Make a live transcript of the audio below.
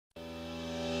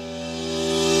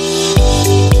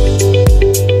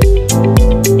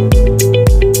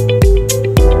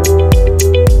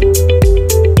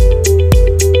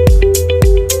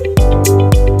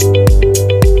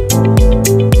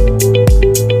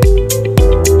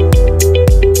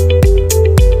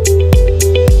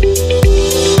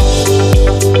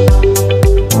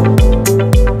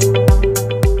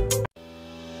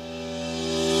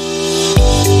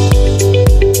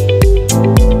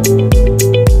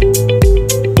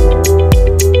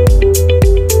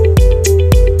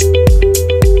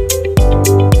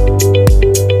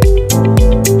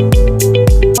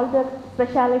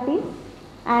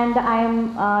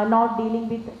not dealing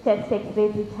with chest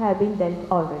x-rays which have been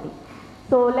dealt already.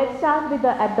 So let's start with the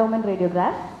abdomen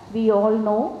radiograph. We all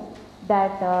know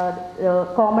that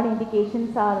common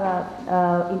indications are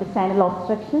intestinal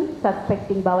obstruction,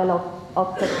 suspecting bowel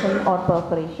obstruction or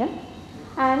perforation.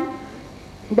 And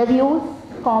the views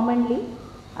commonly,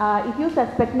 if you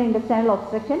suspect an intestinal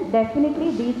obstruction,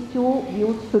 definitely these two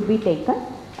views should be taken.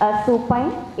 A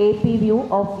supine AP view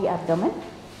of the abdomen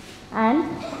and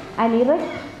an erect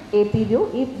AP view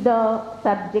if the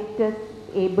subject is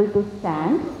able to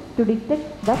stand to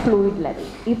detect the fluid level.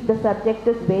 If the subject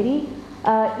is very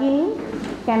ill,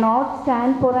 cannot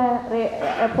stand for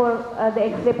the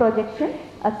X-ray projection,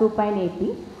 a supine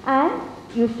AP, and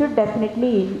you should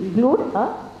definitely include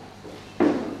a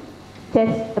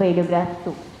chest radiograph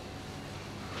too.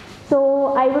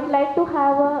 So I would like to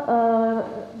have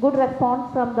a good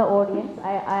response from the audience.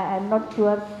 I am not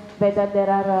sure whether there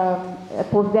are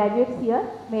postgraduates here,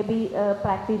 maybe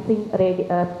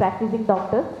practicing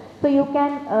doctors. So you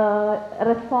can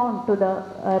respond to the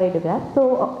radiograph.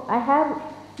 So I have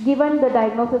given the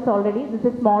diagnosis already. This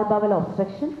is small bowel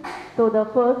obstruction. So the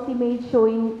first image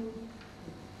showing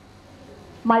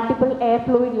multiple air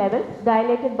fluid levels,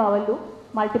 dilated bowel loop,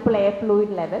 multiple air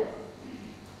fluid levels.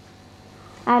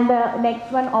 And the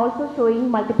next one also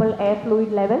showing multiple air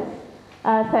fluid levels.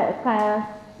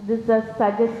 This is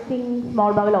suggesting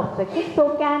small bowel obstruction.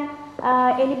 So can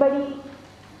anybody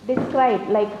describe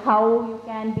like how you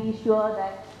can be sure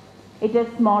that it is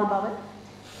small bowel?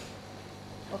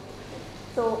 Okay.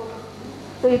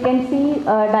 So you can see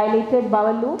dilated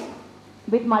bowel loop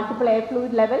with multiple air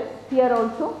fluid levels. Here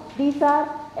also, these are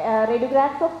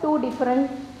radiographs of two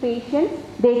different patients.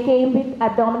 They came with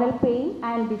abdominal pain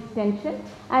and distension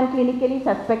and clinically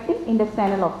suspecting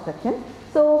intestinal obstruction.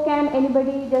 So can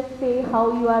anybody just say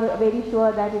how you are very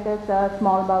sure that it is a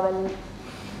small bowel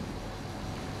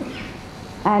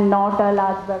and not a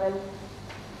large bowel?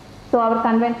 So our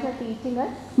conventional teaching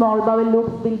is small bowel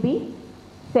loops will be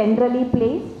centrally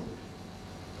placed.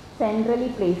 Centrally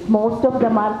placed. Most of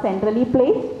them are centrally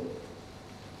placed.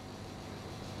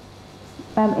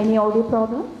 Any audio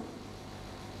problem?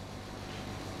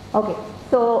 Okay.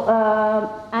 So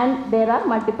and there are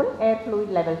multiple air fluid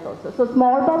levels also. So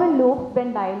small bowel loops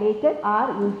when dilated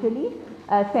are usually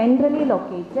centrally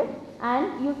located.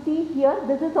 And you see here,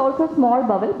 this is also small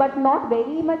bowel, but not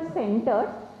very much centered.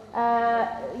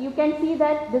 You can see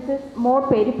that this is more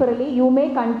peripherally. You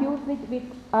may confuse it with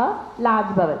a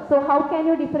large bowel. So how can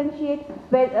you differentiate?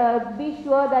 Well, be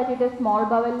sure that it is small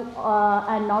bowel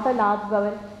and not a large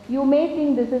bowel. You may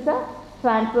think this is a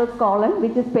transverse colon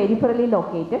which is peripherally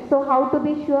located. So how to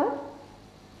be sure?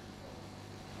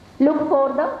 Look for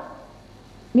the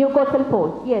mucosal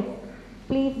folds. Yes,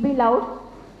 please be loud.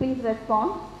 Please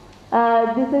respond.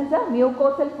 This is the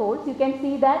mucosal folds. You can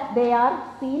see that they are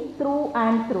seen through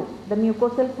and through. The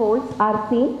mucosal folds are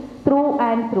seen through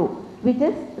and through, which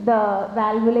is the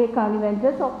valvulae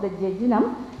conjunctus of the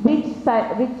jejunum, which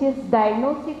is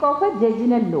diagnostic of a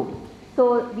jejunal loop.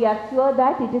 So we are sure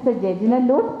that it is a jejunal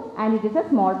loop and it is a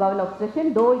small bowel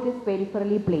obstruction, though it is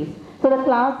peripherally placed. So the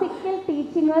classical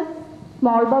teaching is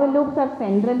small bowel loops are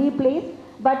centrally placed,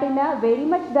 but in a very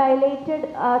much dilated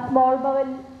small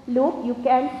bowel loop, you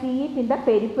can see it in the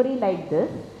periphery like this,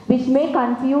 which may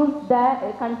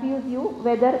confuse you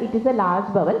whether it is a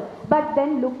large bowel, but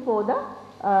then look for the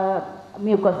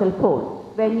mucosal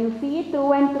fold. When you see it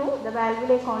through and through the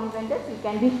valvulae conjunctus, you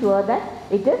can be sure that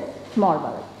it is small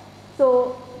bowel.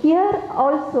 So here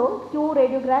also two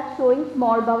radiographs showing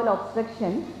small bowel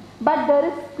obstruction, but there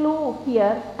is clue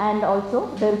here and also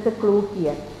there is a clue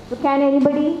here. So can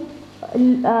anybody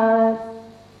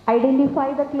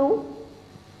identify the clue?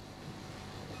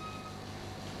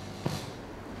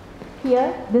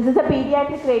 Here, this is a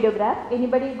pediatric radiograph.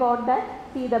 Anybody got that?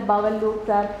 See the bowel loops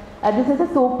are, this is a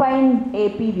supine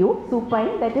AP view,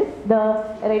 supine, that is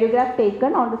the radiograph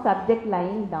taken on the subject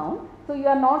lying down. So you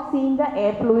are not seeing the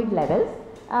air fluid levels.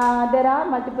 There are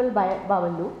multiple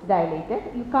bowel loops dilated.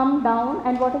 You come down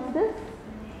and what is this?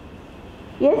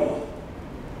 Yes?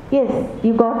 Yes,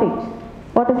 you got it.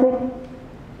 What is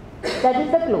it? That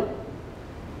is the clue.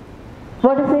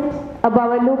 What is it? A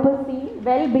bowel loop is seen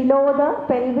well below the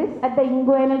pelvis at the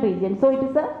inguinal region. So it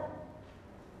is a,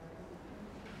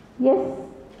 yes,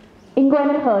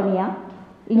 inguinal hernia.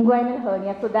 Inguinal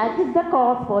hernia. So that is the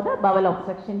cause for the bowel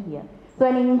obstruction here. So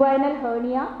an inguinal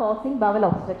hernia causing bowel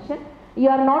obstruction. You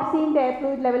are not seeing the air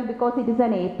fluid level because it is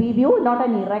an AP view, not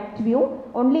an erect view.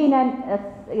 Only in an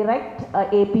erect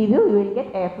AP view you will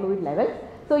get air fluid levels.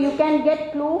 So you can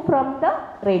get clue from the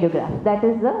radiograph. That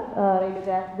is the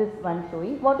radiograph, this one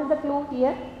showing. What is the clue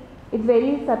here? It's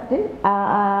very subtle.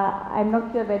 I'm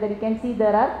not sure whether you can see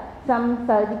there are some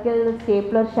surgical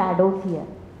stapler shadows here.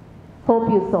 Hope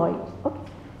you saw it.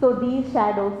 Okay. So these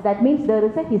shadows, that means there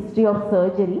is a history of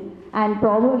surgery, and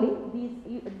probably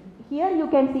here you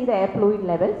can see the air fluid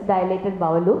levels, dilated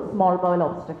bowel loop, small bowel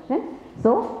obstruction.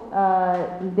 So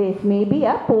this may be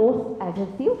a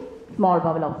post-adhesive small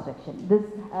bowel obstruction. This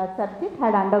subject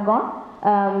had undergone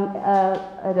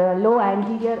low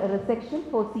anterior resection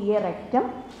for CA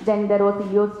rectum. Then there was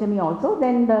ileostomy also.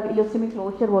 Then the ileostomy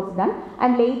closure was done,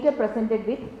 and later presented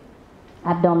with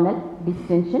abdominal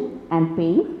distension and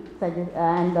pain,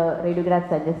 and the radiograph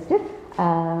suggested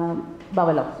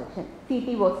bowel obstruction.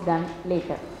 CT was done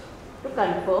later to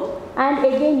confirm. And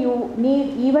again, you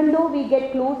need, even though we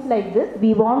get clues like this,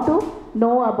 we want to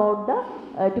know about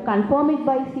the, to confirm it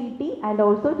by CT, and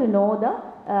also to know the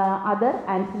other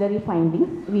ancillary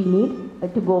findings, we need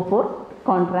to go for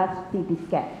contrast CT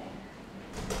scan.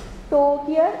 So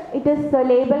here it is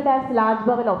labeled as large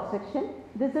bowel obstruction.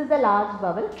 This is the large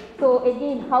bowel. So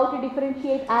again, how to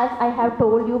differentiate, as I have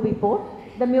told you before,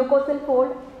 the mucosal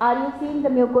fold. Are you seeing the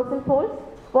mucosal folds?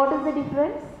 What is the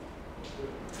difference?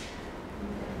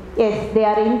 Yes, they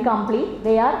are incomplete.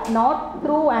 They are not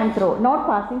through and through, not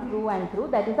passing through and through.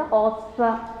 That is the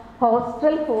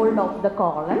haustral fold of the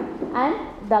colon, and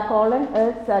the colon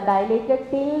is dilated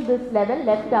till this level,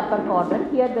 left upper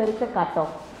quadrant. Here there is a cutoff.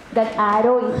 That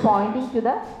arrow is pointing to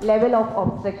the level of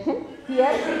obstruction.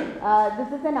 Here,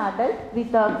 this is an adult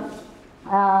with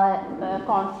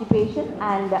constipation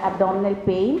and abdominal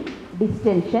pain,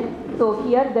 distension. So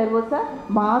here there was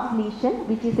a mass lesion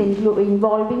which is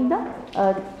involving the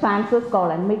transverse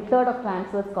colon, mid-third of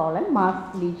transverse colon,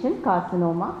 mass lesion,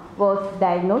 carcinoma, was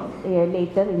diagnosed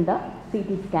later in the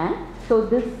CT scan. So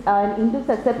this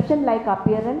intussusception like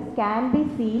appearance can be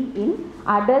seen in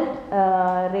adult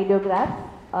radiographs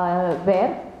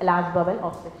where large bowel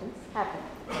obstructions happen.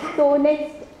 So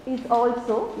next is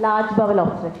also large bowel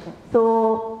obstruction.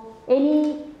 So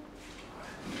any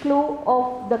clue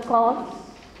of the cause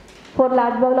for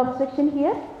large bowel obstruction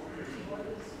here?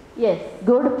 Yes,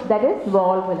 good. That is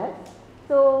volvulus.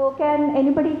 So can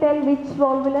anybody tell which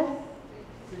volvulus?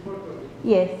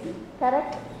 Yes,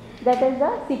 correct. That is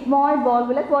the sigmoid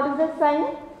volvulus. What is the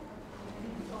sign?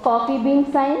 Coffee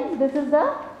bean sign. This is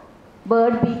the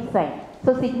bird beak sign.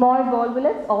 So sigmoid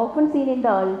volvulus often seen in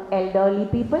the elderly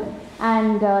people,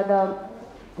 and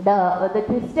the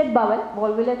twisted bowel,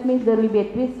 volvulus means there will be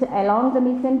a twist along the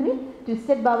mesentery.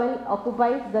 Twisted bowel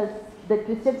occupies the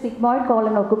twisted sigmoid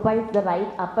colon occupies the right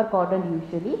upper quadrant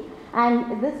usually,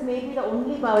 and this may be the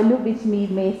only bowel loop which we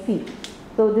may see.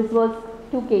 So this was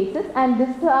two cases, and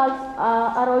this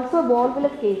are also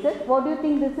volvulus cases. What do you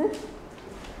think this is?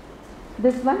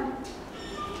 This one?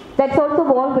 That's also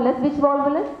volvulus. Which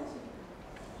volvulus?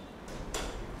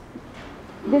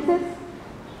 This is,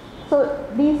 so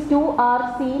these two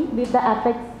are seen with the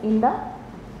apex in the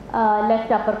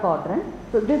left upper quadrant.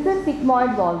 So this is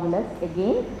sigmoid volvulus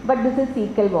again, but this is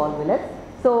cecal volvulus.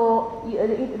 So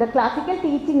the classical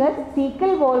teaching is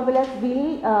cecal volvulus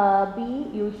will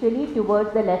be usually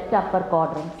towards the left upper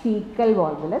quadrant. Cecal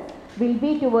volvulus will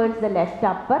be towards the left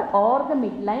upper or the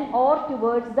midline, or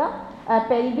towards the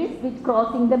pelvis which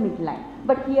crossing the midline.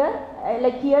 But here,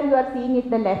 like here you are seeing it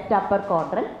the left upper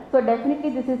quadrant. So definitely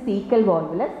this is cecal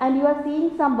volvulus, and you are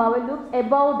seeing some bowel loops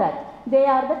above that. They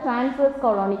are the transverse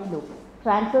colonic loops.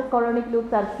 Transverse colonic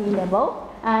loops are seen above,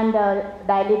 and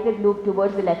dilated loop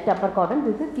towards the left upper quadrant.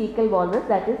 This is cecal volvulus,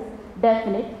 that is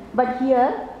definite. But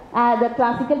here the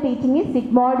classical teaching is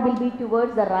sigmoid will be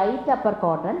towards the right upper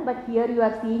quadrant, but here you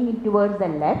are seeing it towards the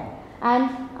left. And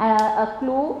a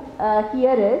clue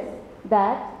here is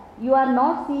that you are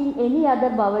not seeing any other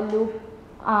bowel loop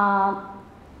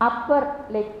upper,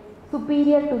 like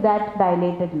superior to that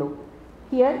dilated loop.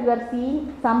 Here you are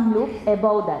seeing some loops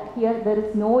above that. Here there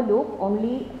is no loop,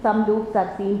 only some loops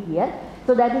are seen here.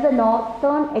 So that is a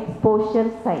northern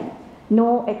exposure sign.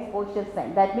 No exposure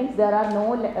sign. That means there are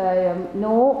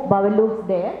no bowel loops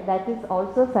there. That is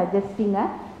also suggesting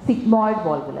a sigmoid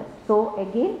volvulus. So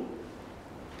again,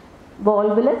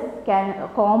 volvulus can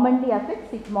commonly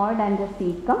affect sigmoid and the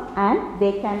cecum, and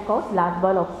they can cause large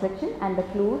bowel obstruction, and the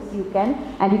clues you can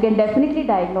definitely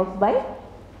diagnose by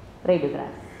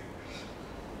radiographs.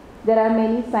 There are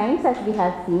many signs as we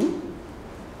have seen.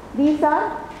 These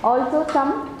are also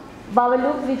some bowel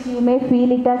loops which you may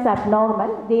feel it as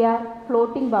abnormal. They are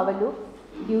floating bowel loops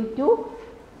due to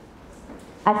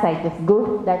ascites.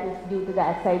 Good, that is due to the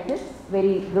ascites.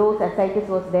 Very gross ascites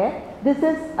was there. This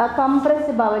is a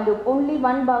compressed bowel loop. Only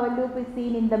one bowel loop is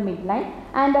seen in the midline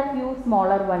and a few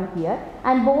smaller one here.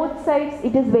 And both sides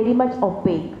it is very much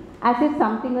opaque, as if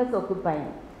something is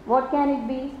occupying. What can it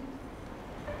be?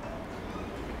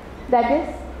 That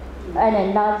is an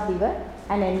enlarged liver,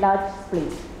 an enlarged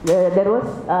spleen. There was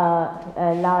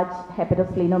a large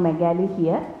hepatosplenomegaly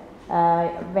here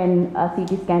when a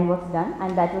CT scan was done,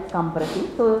 and that was compressing.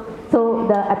 So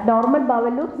the abnormal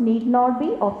bowel loops need not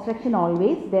be obstruction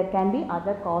always. There can be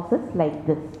other causes like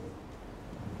this.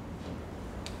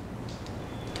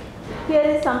 Here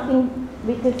is something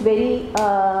which is very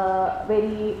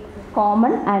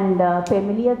common and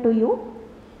familiar to you.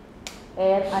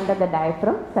 Air under the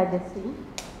diaphragm, suggesting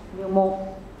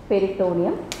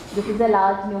pneumoperitoneum. This is a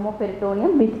large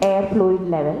pneumoperitoneum with air fluid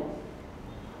level.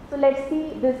 So let's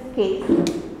see this case.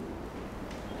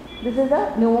 This is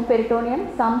a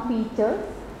pneumoperitoneum, some features.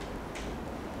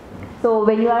 So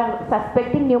when you are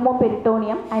suspecting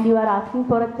pneumoperitoneum and you are asking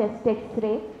for a chest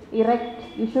X-ray, erect,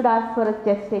 you should ask for a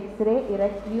chest X-ray,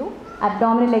 erect view,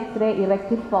 abdominal X-ray,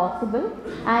 erect if possible,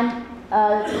 and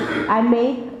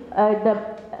make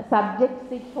the subject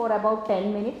sit for about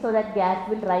 10 minutes so that gas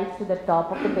will rise to the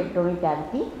top of the peritoneal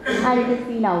cavity and it is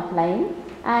seen outlying.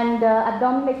 And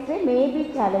abdominal X-ray may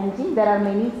be challenging. There are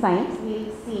many signs. We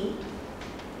will see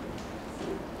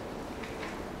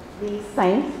these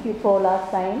signs: cupola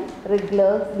sign,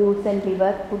 Wriggler's, loosened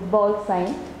liver, football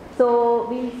sign. So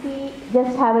we will see.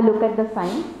 Just have a look at the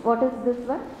signs. What is this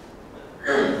one?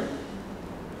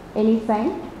 Any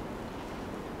sign?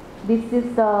 This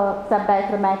is the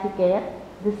subdiaphragmatic air.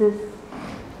 This is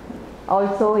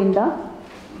also in the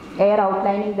air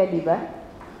outlining the liver.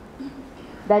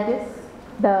 That is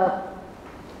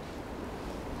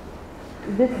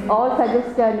this all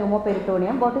suggests a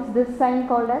pneumoperitoneum. What is this sign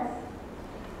called as?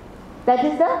 That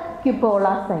is the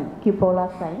cupola sign.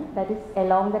 Cupola sign. That is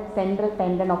along the central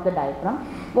tendon of the diaphragm.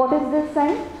 What is this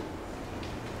sign?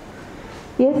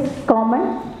 Yes,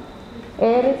 common.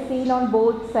 Air is seen on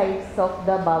both sides of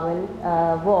the bowel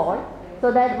wall.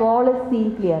 So that wall is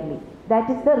seen clearly. That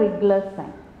is the Wriggler's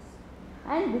sign.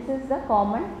 And this is the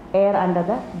common air under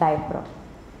the diaphragm.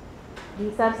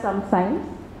 These are some signs.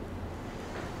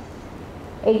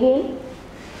 Again,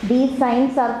 these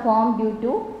signs are formed due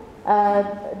to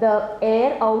the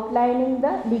air outlining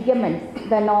the ligaments,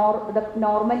 the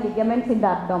normal ligaments in the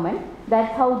abdomen.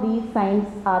 That's how these signs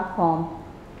are formed.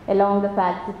 Along the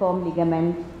falciform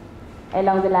ligament,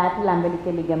 along the lateral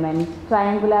umbilical ligament,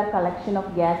 triangular collection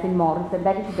of gas in Morrison.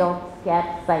 That is dog's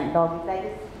cap sign. That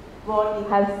is what you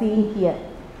have seen here.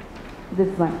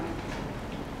 This one.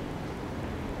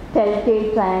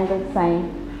 Telltale triangle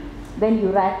sign. Then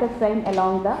Urachus sign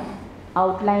along the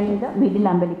outlining the middle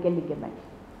umbilical ligament.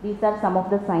 These are some of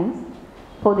the signs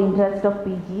for the interest of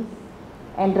PGs,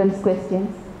 entrance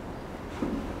questions.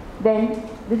 Then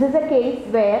this is a case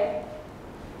where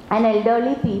an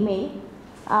elderly female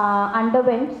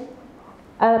underwent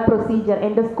a procedure,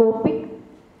 endoscopic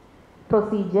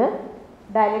procedure,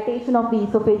 dilatation of the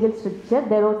esophageal stricture.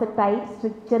 There was a tight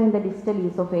stricture in the distal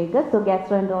esophagus. So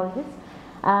gastroenterologist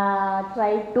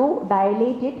tried to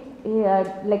dilate it.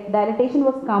 Like dilatation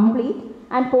was complete,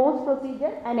 and post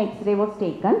procedure an X-ray was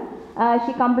taken.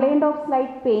 She complained of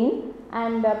slight pain,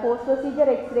 and post procedure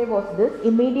X-ray was this.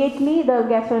 Immediately the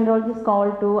gastroenterologist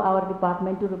called to our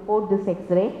department to report this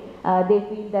X-ray. They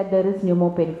feel that there is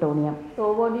pneumoperitoneum.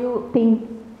 So what do you think?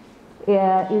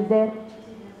 Is there?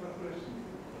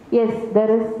 Yes,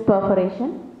 there is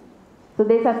perforation. So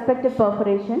they suspected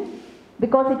perforation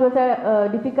because it was a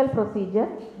difficult procedure.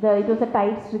 It was a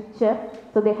tight stricture,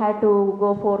 so they had to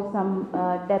go for some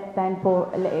depth, and for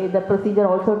the procedure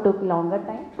also took longer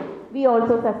time. We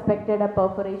also suspected a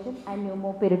perforation and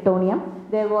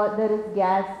pneumoperitoneum. There is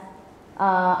gas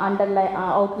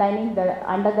outlining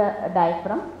under the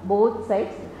diaphragm, both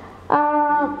sides.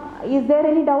 Is there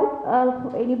any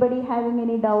doubt? Anybody having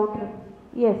any doubt?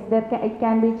 Yes, it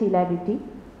can be cheladity.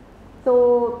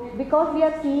 So because we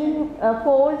are seeing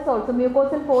folds also,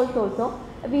 mucosal folds also,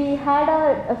 we had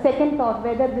a second thought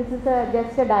whether this is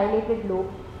just a dilated loop,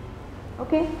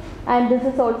 okay, and this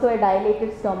is also a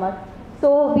dilated stomach.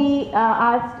 So we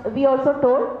also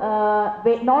told,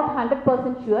 not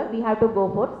 100% sure, we have to go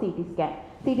for CT scan.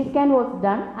 CT scan was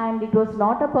done, and it was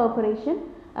not a perforation.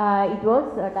 It was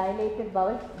a dilated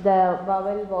bowel. The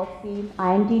bowel was seen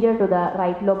anterior to the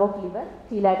right lobe of liver,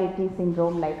 cheladity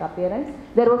syndrome like appearance.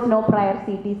 There was no prior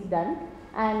CTs done,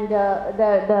 and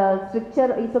the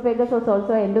stricture esophagus was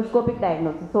also endoscopic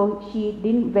diagnosis. So she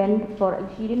didn't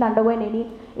undergo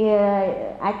any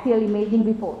axial imaging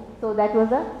before. So that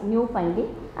was a new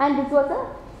finding, and this was a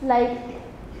slight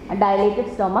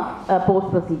dilated stomach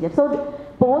post procedure. So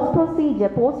post procedure,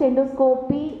 post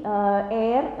endoscopy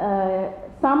air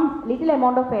some little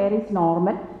amount of air is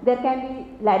normal. There can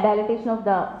be dilatation of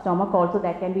the stomach also,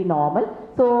 that can be normal.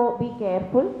 So be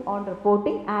careful on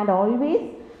reporting, and always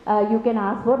you can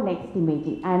ask for next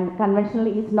imaging. And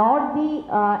conventionally is not the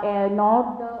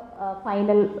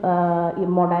final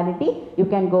modality. You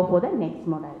can go for the next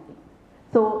modality.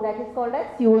 So that is called as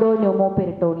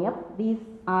pseudo-pneumoperitoneum. These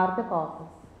are the causes.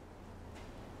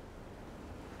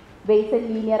 Basal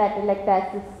linear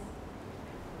atelectasis,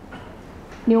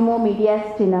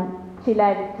 pneumomediastinum,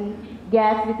 chillarity,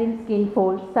 gas within skin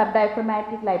folds,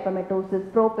 subdiaphragmatic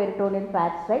lipomatosis, properitoneal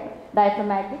fat strike,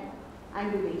 diaphragmatic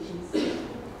undulations.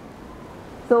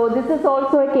 So this is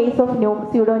also a case of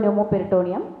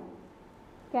pseudo-pneumoperitoneum.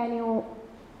 Can you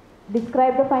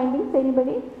describe the findings,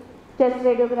 anybody? Chest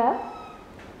radiograph.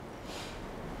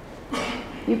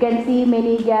 You can see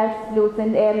many air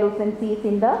lucencies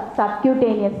in the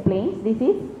subcutaneous planes. This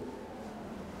is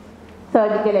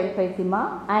surgical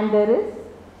emphysema, and there is,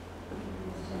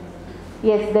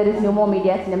 yes, there is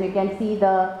pneumomediastinum. You can see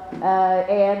the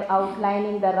air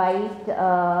outlining the right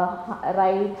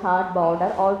heart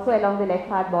border, also along the left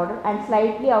heart border, and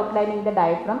slightly outlining the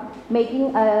diaphragm,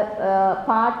 making a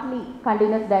partly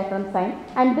continuous diaphragm sign.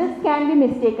 And this can be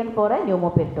mistaken for a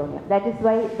pneumoperitoneum. That is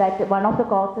why that one of the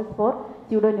causes for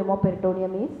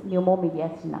pseudo-pneumoperitoneum is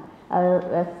pneumomediastinum.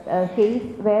 A case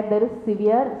where there is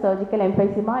severe surgical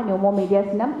emphysema,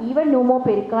 pneumomediastinum, even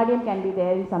pneumopericardium can be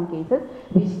there in some cases,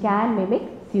 which can mimic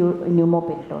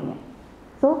pneumoperitoneum.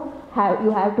 So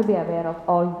you have to be aware of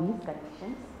all these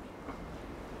conditions.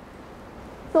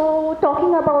 So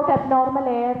talking about abnormal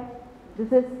air,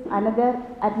 this is another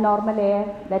abnormal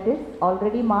air that is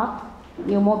already marked,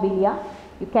 pneumobilia.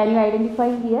 Can you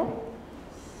identify here?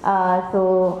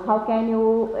 So how can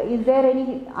you, is there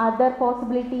any other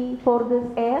possibility for this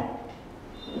air?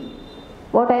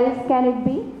 What else can it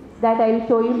be? That I will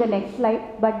show you in the next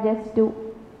slide, but just to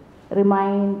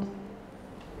remind.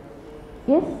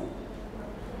 Yes?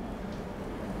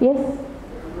 Yes?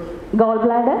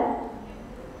 Gallbladder,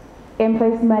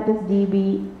 emphysematous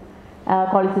GB,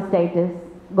 cholecystitis,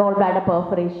 gallbladder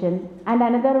perforation, and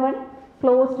another one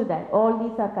close to that. All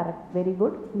these are correct. Very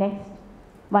good. Next,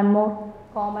 one more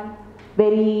common,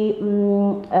 very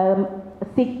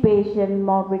sick patient,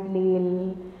 morbidly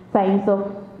ill, signs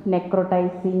of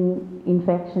necrotizing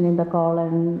infection in the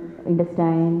colon,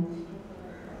 intestine,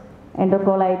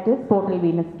 enterocolitis, portal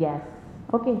venous gas.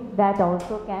 Okay, that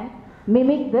also can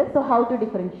mimic this. So how to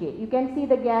differentiate? You can see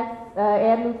the gas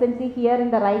air lucency here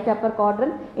in the right upper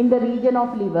quadrant in the region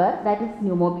of liver, that is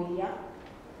pneumobilia.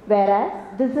 Whereas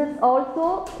this is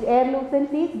also air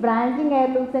lucencies, branching air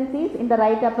lucencies in the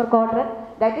right upper quadrant,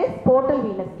 that is portal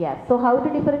venous gas. So how to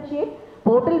differentiate?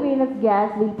 Portal venous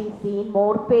gas will be seen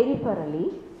more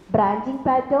peripherally, branching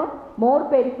pattern more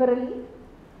peripherally,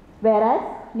 whereas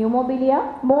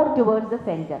pneumobilia more towards the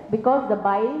center, because the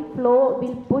bile flow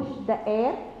will push the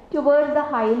air towards the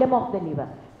hilum of the liver.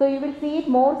 So you will see it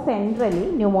more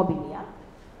centrally, pneumobilia,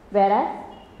 whereas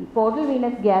portal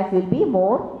venous gas will be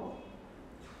more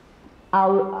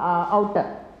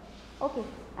outer, okay,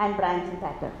 and branching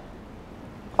pattern.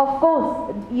 Of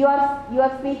course, you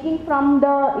are speaking from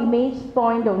the image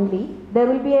point only. There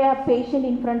will be a patient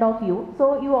in front of you,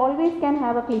 so you always can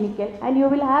have a clinical, and you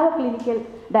will have a clinical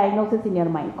diagnosis in your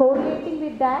mind. Correlating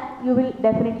with that, you will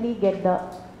definitely get the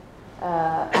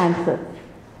answer.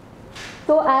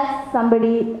 So as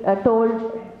somebody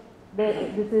told,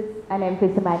 this is an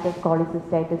emphysematous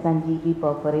cholecystitis and GB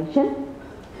perforation,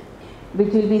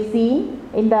 which will be seen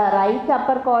in the right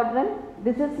upper quadrant.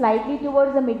 This is slightly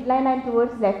towards the midline and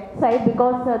towards left side,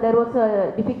 because there was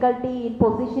a difficulty in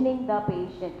positioning the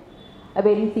patient, a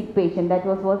very sick patient. That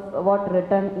was what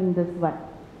written in this one.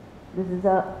 This is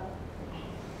a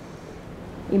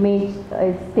image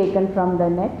is taken from the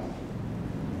net.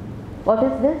 What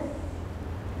is this?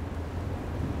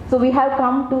 So we have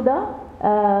come to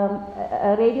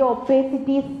the radio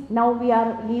opacities. Now we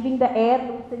are leaving the air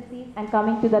lucencies and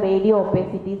coming to the radio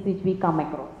opacities which we come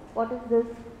across. What is this?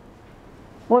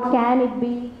 What can it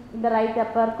be in the right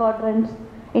upper quadrant,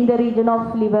 in the region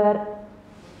of liver?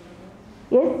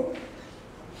 Yes?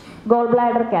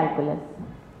 Gallbladder calculus,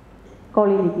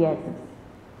 cholelithiasis.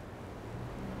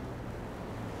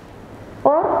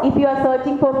 Or if you are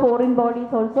searching for foreign bodies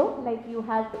also, like you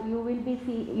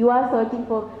are searching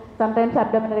for, sometimes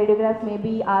abdominal radiographs may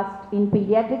be asked in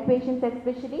pediatric patients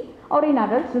especially, or in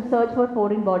adults to search for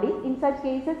foreign bodies. In such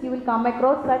cases, you will come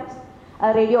across such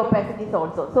radio opacities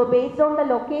also. So based on the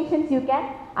locations, you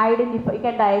can identify, you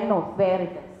can diagnose where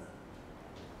it is.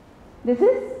 This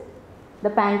is the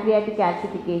pancreatic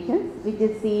calcifications, which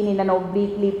is seen in an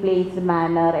obliquely placed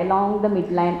manner along the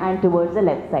midline and towards the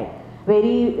left side.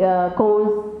 very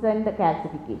coarse and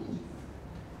calcifications.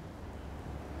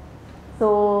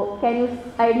 So can you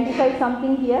identify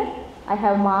something here? I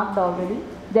have marked already.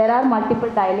 There are multiple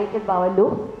dilated bowel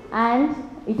loops and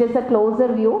it is a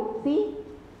closer view. See,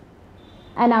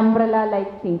 an umbrella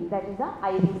like thing, that is a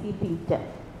IVC filter,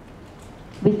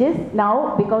 which is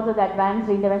now, because of the advanced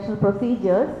interventional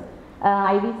procedures,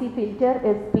 IVC filter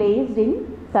is placed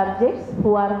in subjects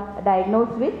who are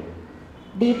diagnosed with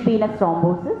deep venous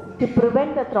thrombosis to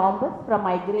prevent the thrombus from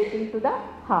migrating to the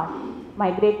heart,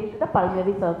 migrating to the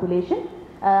pulmonary circulation.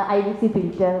 IVC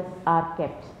filters are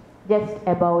kept just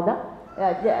above the,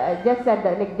 just at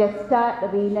the justa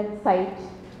renal site.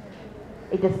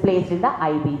 It is placed in the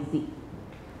IVC.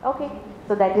 Okay,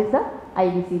 so that is the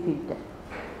IVC filter.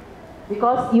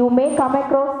 Because you may come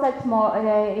across such more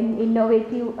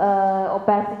innovative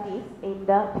opacities in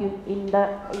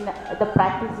the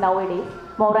practice nowadays.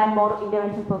 More and more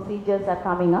intervention procedures are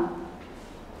coming up.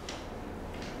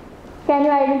 Can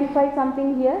you identify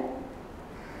something here?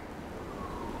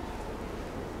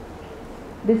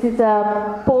 This is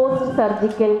a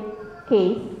post-surgical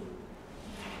case.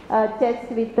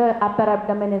 Chest with the upper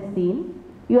abdomen is seen.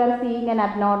 You are seeing an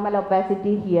abnormal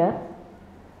opacity here.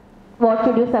 What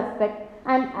should you suspect?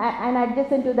 And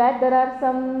adjacent to that, there are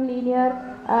some linear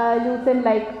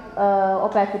lucent-like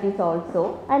opacities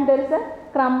also, and there is a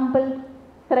crumpled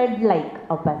thread-like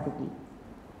opacity.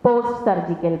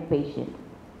 Post-surgical patient.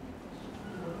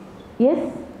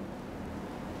 Yes?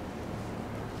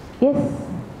 Yes?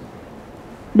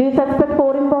 Do you suspect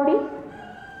foreign body?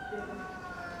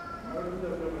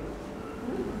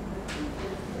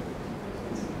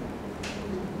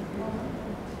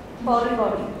 Foreign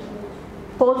body.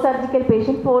 Post-surgical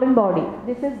patient, foreign body.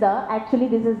 This is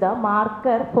the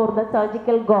marker for the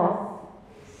surgical gauze.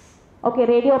 Okay,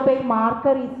 radiopaque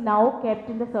marker is now kept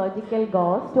in the surgical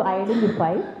gauze to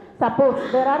identify.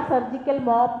 Suppose there are surgical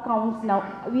mob counts now.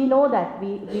 We know that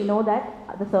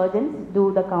the surgeons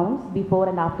do the counts before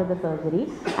and after the surgery.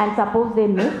 And suppose they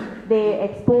miss, they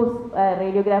expose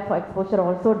radiograph exposure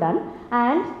also done.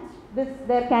 And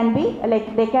there can be,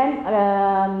 like, they can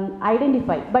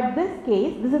identify. But this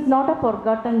case, this is not a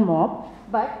forgotten mob,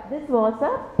 but this was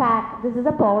a PAC. This is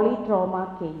a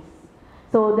polytrauma case.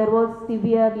 So there was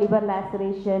severe liver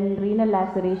laceration, renal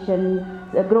laceration,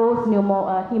 gross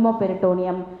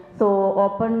hemoperitoneum. So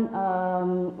open,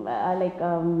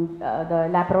 the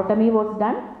laparotomy was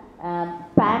done.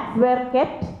 PACs were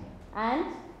kept, and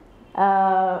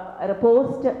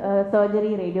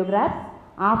post-surgery radiographs.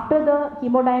 After the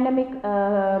hemodynamic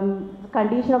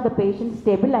condition of the patient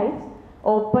stabilized,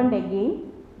 opened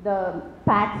again, the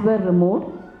PACs were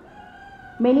removed.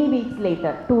 Many weeks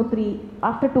later,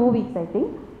 after 2 weeks I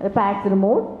think, the PACs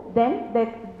removed. Then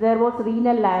there was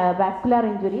renal vascular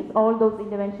injuries. All those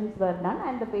interventions were done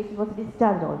and the patient was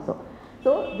discharged also.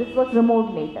 So this was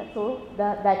removed later. So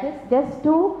that is just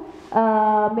to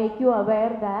make you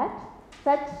aware that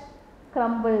such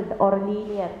crumbled or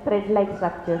linear thread-like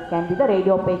structures can be the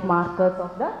radiopaque markers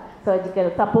of the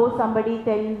surgical. Suppose somebody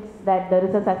tells that there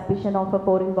is a suspicion of a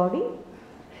foreign body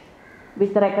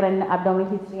with recurrent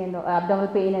abdominal history and abdominal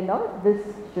pain and all, this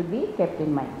should be kept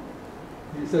in mind.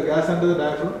 Is there gas under the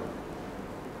diaphragm?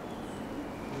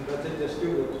 That's a test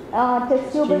tube.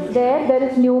 Test tube is there. There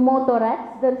is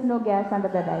pneumothorax. There is no gas under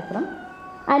the diaphragm.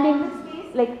 And in this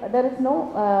case, like, there is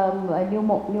no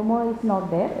pneumo is not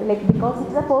there. Like, because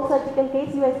it's a post-surgical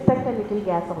case, you expect a little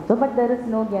gas also, but there is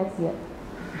no gas here.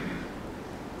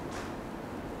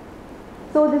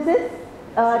 So this is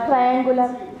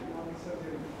triangular.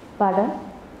 Pardon?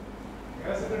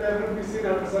 Gas in the diaphragm be seen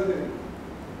after surgery?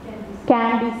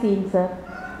 Can be seen, sir.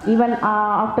 Even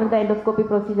after the endoscopy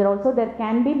procedure also, there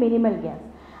can be minimal gas.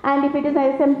 And if it is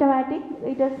asymptomatic,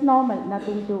 it is normal,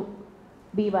 nothing to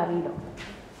be worried of.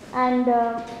 And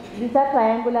these are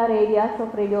triangular areas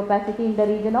of radiopacity in the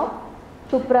region of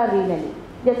suprarenally,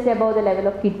 just above the level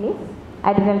of kidneys.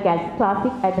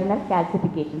 Classic adrenal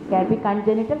calcifications can be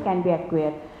congenital, can be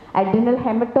acquired. Adrenal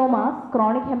hematomas,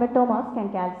 chronic hematomas can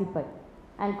calcify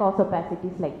and cause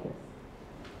opacities like this.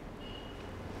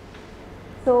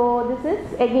 So this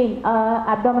is again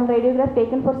abdominal radiograph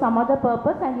taken for some other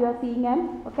purpose, and you are seeing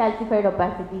an calcified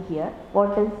opacity here.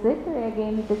 What is it?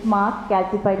 Again, it is marked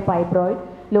calcified fibroid,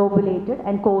 lobulated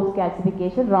and coarse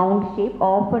calcification, round shape.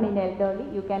 Often in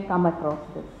elderly you can come across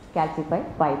this calcified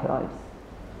fibroids.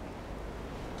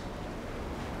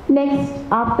 Next,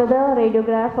 after the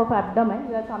radiograph of abdomen,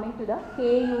 you are coming to the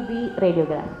KUB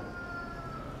radiograph,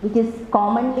 which is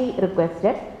commonly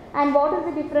requested. And what is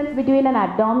the difference between an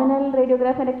abdominal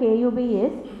radiograph and a KUB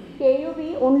is,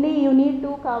 KUB only you need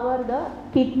to cover the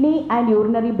kidney and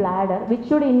urinary bladder, which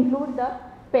should include the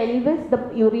pelvis, the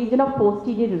region of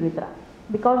posterior urethra,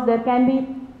 because there can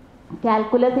be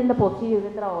calculus in the posterior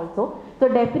urethra also. So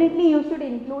definitely you should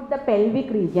include the pelvic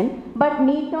region, but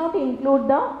need not include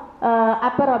the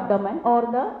upper abdomen, or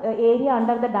the area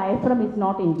under the diaphragm is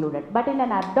not included. But in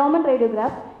an abdomen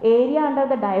radiograph, area under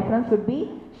the diaphragm should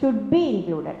be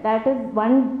included. That is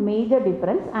one major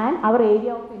difference, and our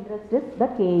area of interest is the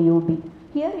KUB.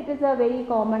 Here it is a very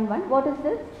common one. What is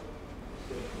this?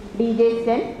 DJ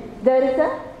stent. There is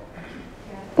a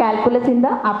calculus in the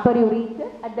upper urethra.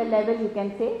 At the level you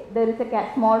can say there is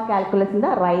a small calculus in the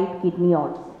right kidney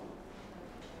also.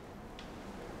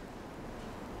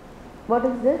 What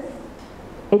is this?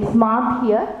 It's marked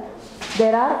here.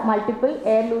 There are multiple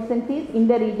air lucencies in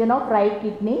the region of right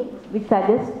kidney, which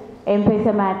suggests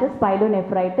emphysematous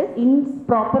pyelonephritis in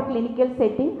proper clinical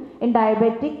setting in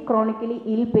diabetic chronically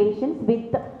ill patients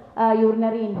with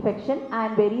urinary infection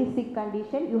and very sick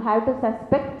condition. You have to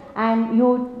suspect, and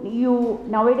you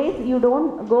nowadays you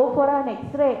don't go for an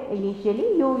X-ray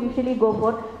initially. You usually go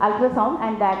for ultrasound,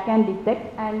 and that can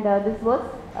detect. And this was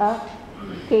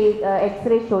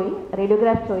X-ray showing,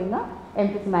 radiograph showing a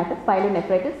emphysematous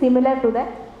pyelonephritis, similar to the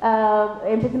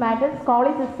emphysematous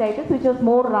cholecystitis, which was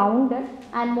more rounded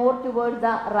and more towards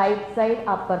the right side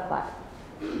upper part.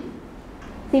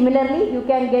 Similarly, you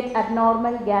can get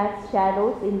abnormal gas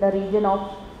shadows in the region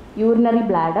of urinary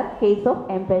bladder, case of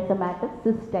emphysematous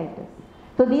cystitis.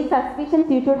 So these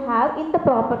suspicions you should have in the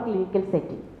proper clinical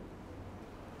setting.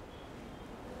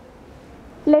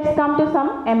 Let's come to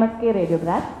some MSK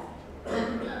radiographs.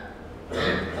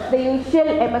 The usual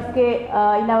MSK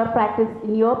in our practice,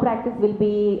 in your practice, will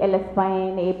be LS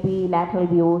spine, AP, lateral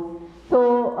views. So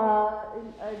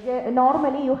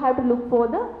normally you have to look for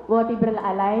the vertebral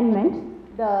alignment,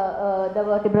 the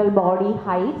vertebral body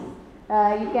heights.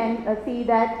 You can see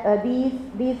that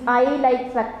these eye-like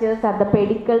structures are the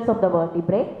pedicles of the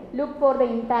vertebrae. Look for the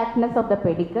intactness of the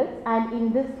pedicles, and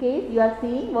in this case you are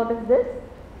seeing, what is this?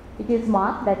 It is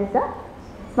marked, that is the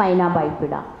spina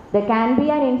bifida. There can be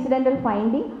an incidental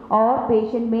finding, or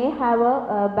patient may have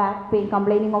a back pain,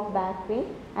 complaining of back pain,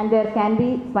 and there can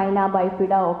be spina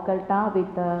bifida occulta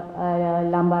with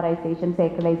lumbarization,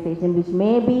 sacralization, which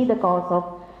may be the cause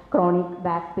of chronic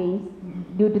back pains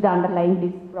due to the underlying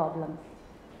disc problems.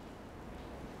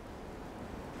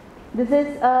 This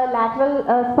is a lateral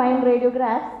spine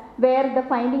radiograph where the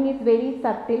finding is very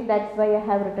subtle. That's why I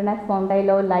have written as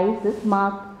spondylolysis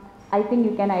marked. I think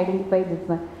you can identify this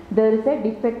one. There is a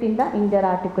defect in the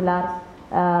interarticular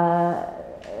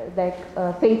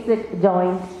facet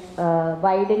joint,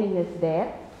 widening is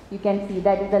there. You can see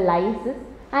that is a lysis,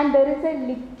 and there is a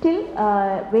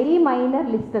little very minor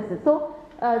listhesis. So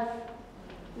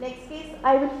next case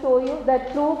I will show you the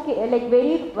true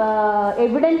very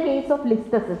evident case of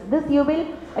listhesis. This you will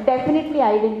definitely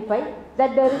identify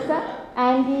that there is a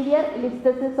anterior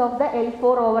listhesis of the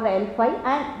L4 over L5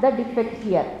 and the defect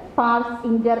here, pars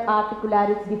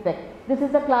interarticularis defect. This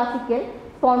is a classical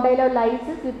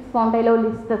spondylolysis with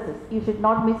spondylolisthesis. You should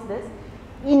not miss this.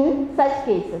 In such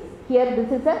cases, here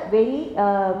this is a very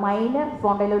minor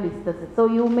spondylolisthesis. So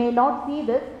you may not see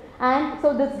this, and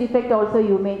so this defect also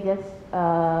you may just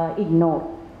ignore.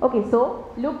 Okay,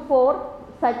 so look for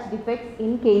such defects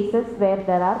in cases where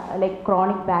there are like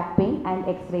chronic back pain and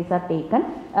X-rays are taken.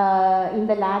 In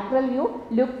the lateral view,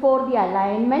 look for the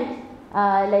alignment.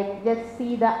 Like just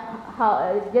see the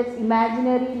just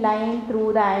imaginary line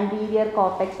through the anterior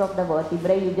cortex of the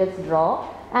vertebrae. You just draw,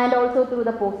 and also through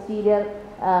the posterior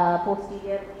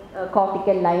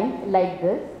cortical line like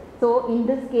this. So in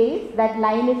this case, that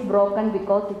line is broken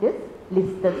because it is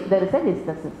listhesis. There is a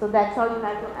listhesis. So that's how you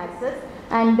have to access,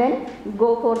 and then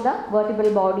go for the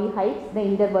vertebral body heights, the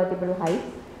intervertebral heights,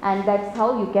 and that's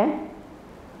how you can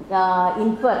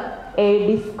infer a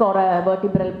disc or a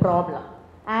vertebral problem.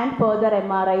 And further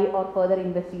MRI or further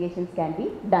investigations can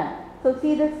be done. So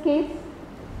see this case.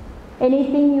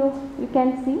 Anything you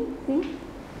can see?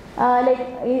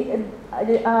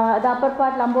 The upper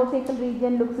part lumbosacral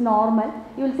region looks normal.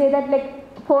 You will say that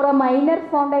like for a minor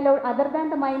spondylotic, other than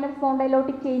the minor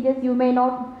spondylotic changes, you may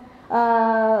not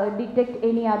detect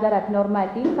any other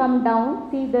abnormality. Come down,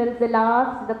 see there is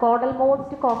the caudal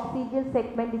most coccygeal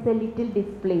segment is a little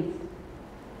displaced,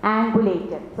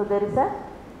 angulated. So there is a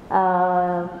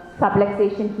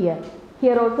subluxation here.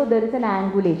 Here also there is an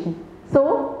angulation.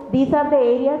 So these are the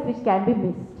areas which can be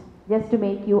missed, just to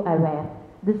make you aware.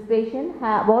 This patient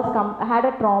had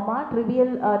a trauma,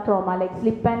 trivial trauma like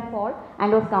slip and fall,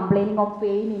 and was complaining of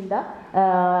pain in the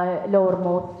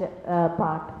lowermost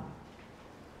part,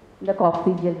 the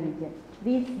coccygeal region.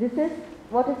 This is,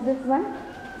 what is this one?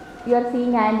 You are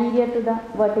seeing anterior to the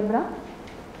vertebra.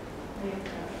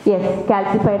 Yes,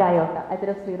 calcified aorta,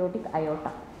 atherosclerotic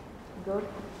aorta. Good.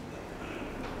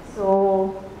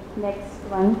 So, next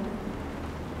one.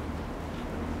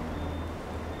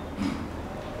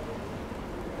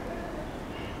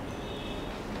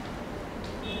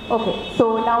 Okay,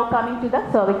 so now coming to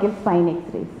the cervical spine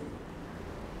X-rays.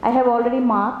 I have already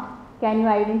marked. Can you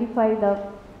identify the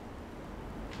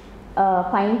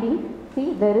finding?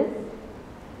 See, there is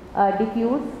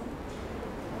diffuse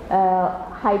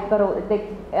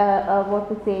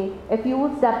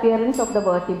effused appearance of the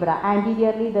vertebra.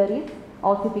 Anteriorly there is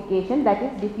ossification, that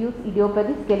is diffuse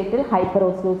idiopathic skeletal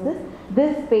hyperosmosis.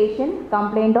 This patient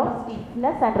complained of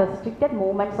stiffness and restricted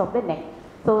movements of the neck.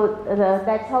 So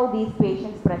that's how these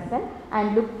patients present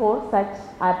and look for such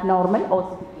abnormal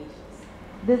ossifications.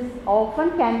 This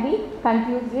often can be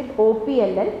confused with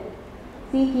OPLL.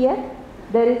 See here,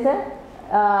 there is a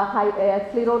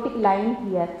sclerotic line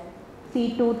here,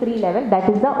 C23 level, that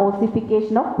is the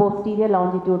ossification of posterior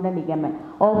longitudinal ligament.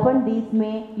 Often these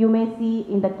you may see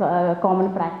in the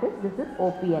common practice. This is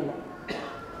OPLL.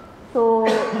 So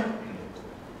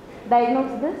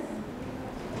diagnose this.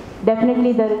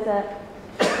 Definitely there is a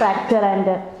fracture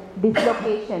and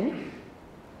dislocation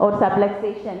or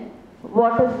subluxation.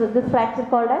 What is this fracture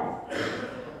called as?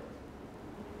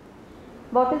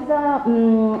 What is the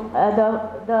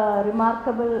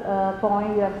remarkable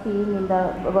point you are seeing in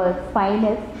the spine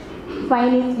is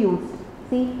fused.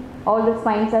 See, all the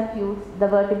spines are fused, the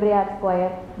vertebrae are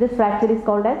square. This fracture is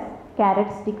called as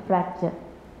carrot stick fracture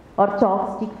or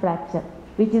chopstick fracture,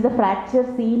 which is a fracture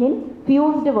seen in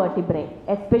fused vertebrae,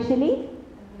 especially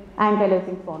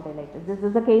ankylosing spondylitis. This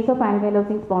is the case of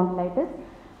ankylosing spondylitis,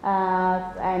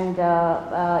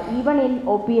 even in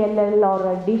OPLL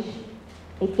or a dish,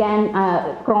 it can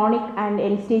chronic and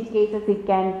end stage cases it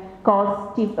can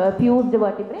cause fused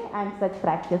vertebrae and such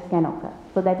fractures can occur.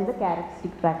 So that is a carrot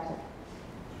stick fracture.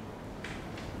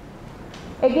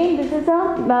 Again, this is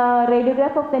a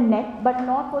radiograph of the neck, but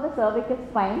not for the cervical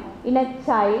spine. In a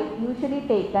child usually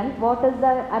taken. What is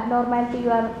the abnormality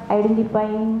you are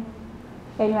identifying?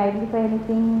 Can you identify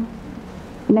anything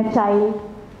in a child?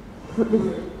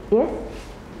 Yes?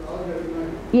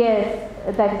 Yes,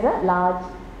 that is a large.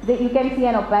 You can see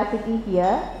an opacity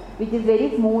here, which is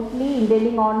very smoothly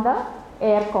indenting on the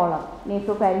air column,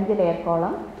 nasopharyngeal air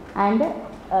column, and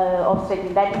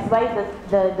obstructing. That is why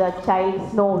the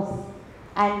child snores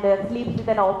and sleeps with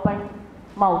an open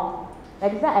mouth.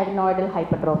 That is the adenoidal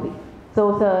hypertrophy.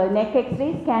 So neck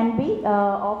X-rays can be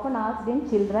often asked in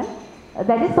children.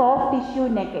 That is soft tissue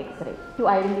neck X-ray to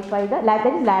identify that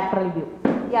is lateral view.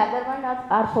 The other one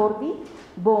are for the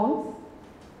bones.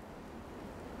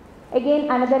 Again,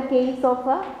 another case of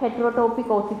a heterotopic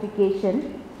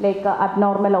ossification, like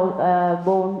abnormal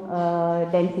bone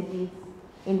densities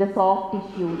in the soft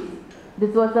tissues.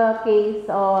 This was a case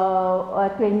of a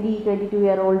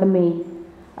 22-year-old male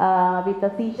with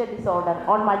a seizure disorder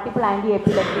on multiple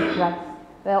anti-epileptic drugs,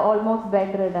 almost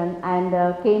bedridden, and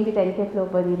came with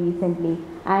encephalopathy recently.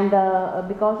 And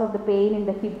because of the pain in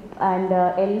the hip and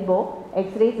elbow,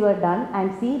 X-rays were done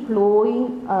and see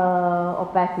flowing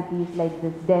opacities like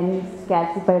this, dense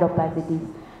calcified opacities.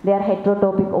 They are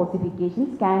heterotopic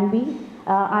ossifications, can be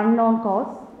unknown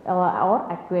cause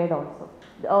or acquired also.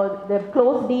 The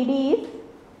close DD is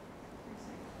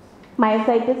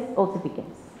myositis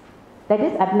ossificans. That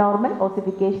is abnormal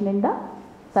ossification in the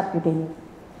subcutaneous.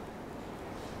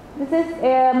 This is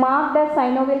marked as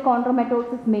synovial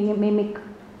chondromatosis mimic.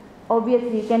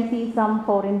 Obviously, you can see some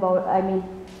foreign body,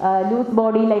 loose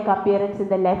body-like appearance in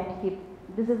the left hip.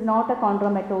 This is not a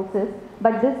chondromatosis,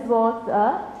 but this was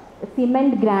a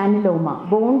cement granuloma,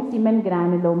 bone cement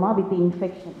granuloma with the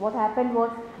infection. What happened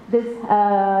was this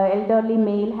elderly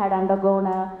male had undergone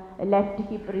a left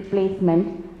hip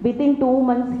replacement. Within 2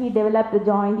 months, he developed a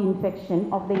joint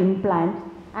infection of the implant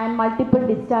and multiple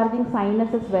discharging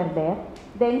sinuses were there.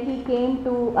 Then he came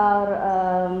to our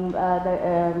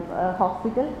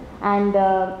hospital and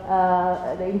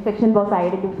the infection was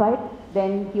identified.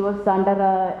 Then he was under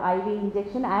IV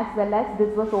injection, as well as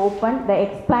this was opened. The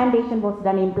explantation was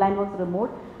done, implant was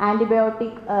removed.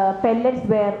 Antibiotic pellets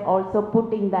were also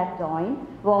put in that joint.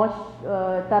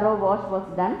 Thorough wash was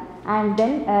done. And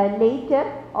then later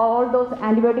all those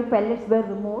antibiotic pellets were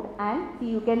removed, and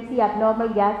you can see abnormal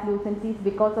gas lucencies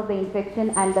because of the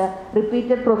infection and the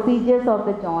repeated procedures of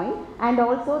the joint. And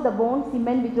also the bone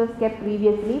cement which was kept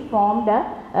previously formed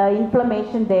a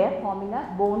inflammation there, forming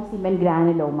a bone cement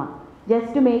granuloma.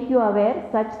 Just to make you aware,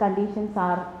 such conditions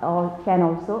can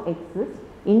also exist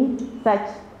in such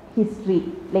history,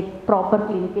 like proper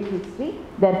clinical history.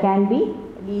 There can be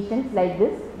lesions like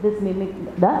this. This mimics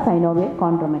the synovial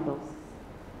chondromatosis.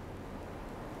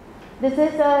 This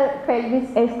is a pelvis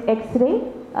X-ray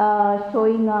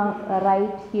showing a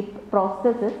right hip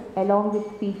prosthesis along with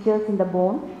features in the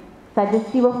bone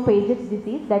suggestive of Paget's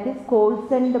disease, that is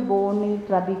coarsened bony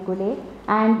trabeculae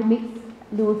and mixed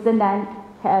loosened and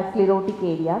sclerotic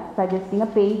areas suggesting a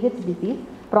Paget's disease,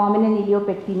 prominent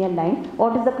iliopectineal line.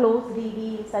 What is the close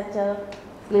DD in such a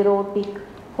sclerotic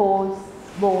coarse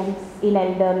bones in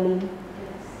elderly?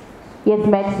 Yes,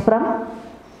 meds from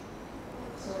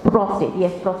prostate.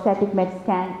 Yes, prostatic meds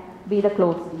can be the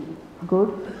close DD. Good.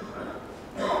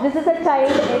 This is a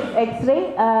child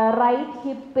X-ray, right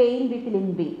hip pain with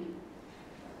limping.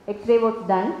 X-ray was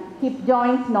done. Hip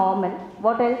joints normal.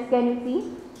 What else can you see?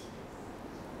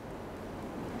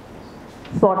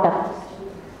 Spot up.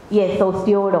 Yes,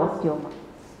 osteoid osteoma.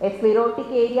 A sclerotic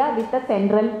area with a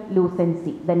central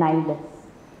lucency, the nihilus.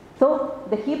 So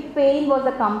the hip pain was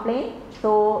a complaint.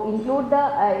 So include the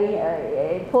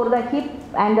for the hip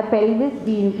and the pelvis,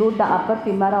 we include the upper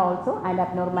femora also, and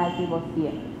abnormality was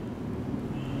here.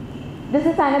 This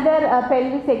is another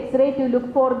pelvis X-ray to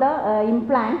look for the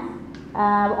implants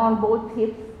on both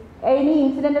hips. Any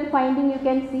incidental finding you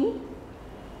can see?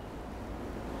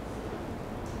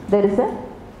 There is a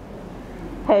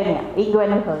hernia,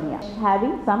 inguinal hernia,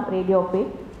 having some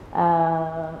radiopaque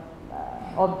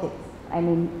objects. I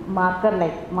mean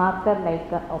marker-like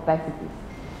opacities.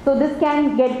 So this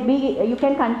can you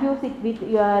can confuse it with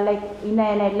like in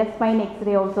an LS spine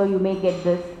X-ray also you may get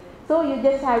this. So you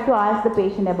just have to ask the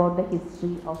patient about the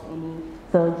history of any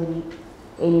surgery,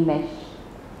 any mesh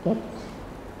kept.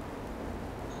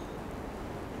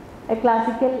 A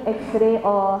classical X-ray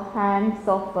or hands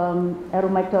of a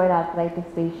rheumatoid arthritis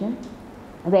patient,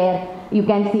 where you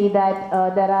can see that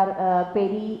there are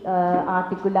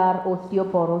peri-articular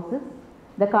osteoporosis.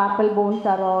 The carpal bones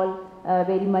are all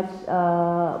very much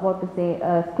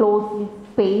closely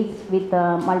spaced with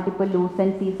multiple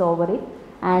lucencies over it,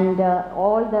 and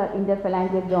all the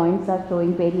interphalangeal joints are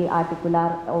showing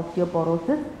peri-articular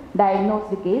osteoporosis.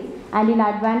 Diagnosed case, and in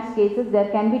advanced cases there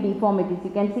can be deformities. You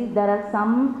can see there are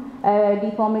some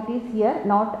deformities here,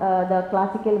 not the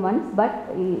classical ones, but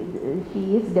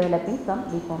she is developing some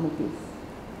deformities.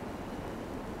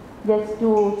 Just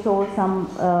to show some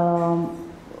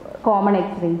common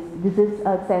X-rays. This is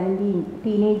a 17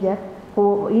 teenager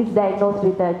who is diagnosed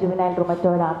with juvenile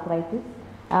rheumatoid arthritis.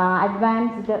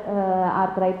 Advanced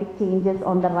arthritic changes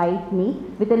on the right knee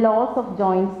with a loss of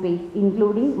joint space,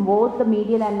 including both the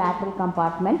medial and lateral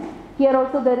compartments. Here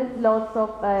also there is loss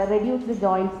of reduced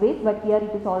joint space, but here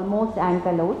it is almost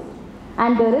ankylosed.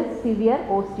 And there is severe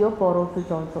osteoporosis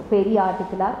also,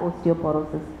 peri-articular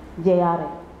osteoporosis, JRI.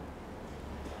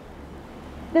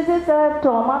 This is a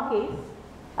trauma case.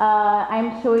 I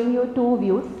am showing you two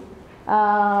views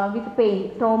with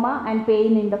pain, trauma and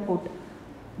pain in the foot.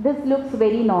 This looks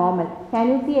very normal. Can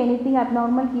you see anything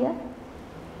abnormal here?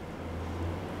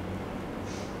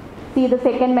 See the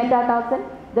second metatarsal?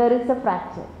 There is a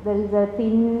fracture. There is a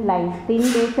thin line, thin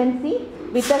lucency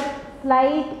with a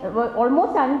slight,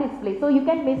 almost undisplaced. So you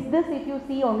can miss this if you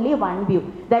see only one view.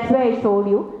 That's why I showed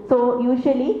you. So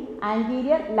usually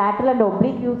anterior, lateral and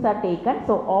oblique views are taken.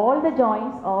 So all the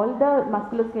joints, all the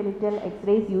musculoskeletal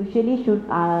X-rays usually should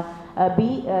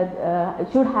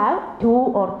should have 2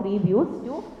 or 3 views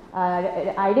to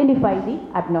identify the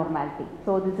abnormality.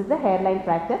 So this is a hairline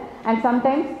fracture, and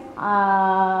sometimes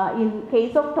in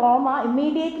case of trauma,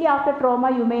 immediately after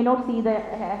trauma you may not see the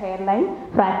hairline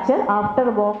fracture. After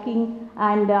walking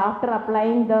and after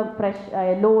applying the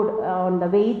pressure load on the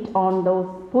weight on those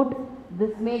foot,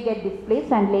 this may get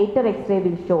displaced and later X-ray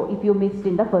will show if you missed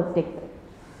in the first X-ray.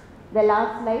 The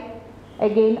last slide,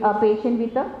 again a patient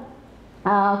with a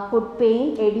foot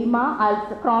pain, edema,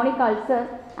 ulcer, chronic ulcer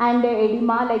and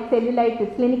edema like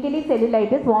cellulitis, clinically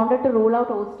cellulitis, wanted to rule out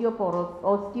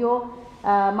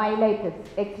osteomyelitis.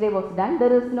 X-ray was done.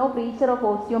 There is no feature of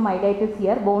osteomyelitis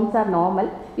here, bones are normal.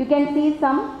 You can see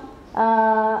some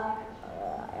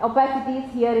opacities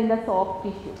here in the soft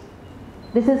tissue.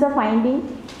 This is a finding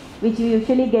which you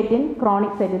usually get in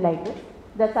chronic cellulitis.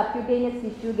 The subcutaneous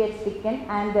tissue gets thickened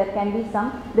and there can be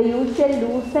the usual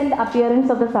loosened appearance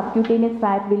of the subcutaneous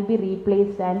fat will be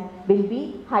replaced and will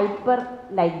be hyper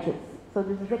like this. So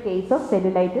this is a case of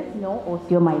cellulitis, no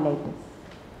osteomyelitis.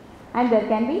 And there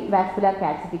can be vascular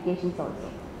calcifications also.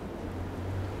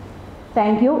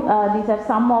 Thank you. These are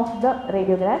some of the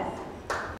radiographs.